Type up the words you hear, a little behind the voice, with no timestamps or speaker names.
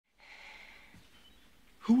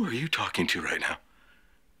Who are you talking to right now?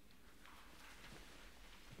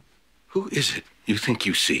 Who is it you think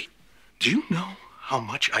you see? Do you know how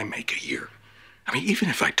much I make a year? I mean, even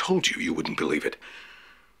if I told you, you wouldn't believe it.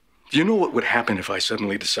 Do you know what would happen if I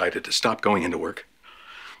suddenly decided to stop going into work?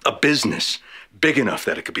 A business big enough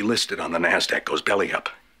that it could be listed on the NASDAQ goes belly up.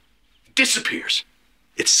 Disappears.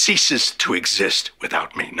 It ceases to exist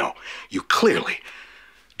without me. No, you clearly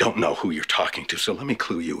don't know who you're talking to, so let me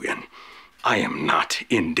clue you in. I am not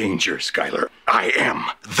in danger, Skylar. I am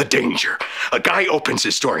the danger. A guy opens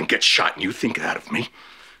his door and gets shot, and you think that of me?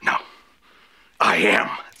 No. I am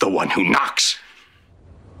the one who knocks.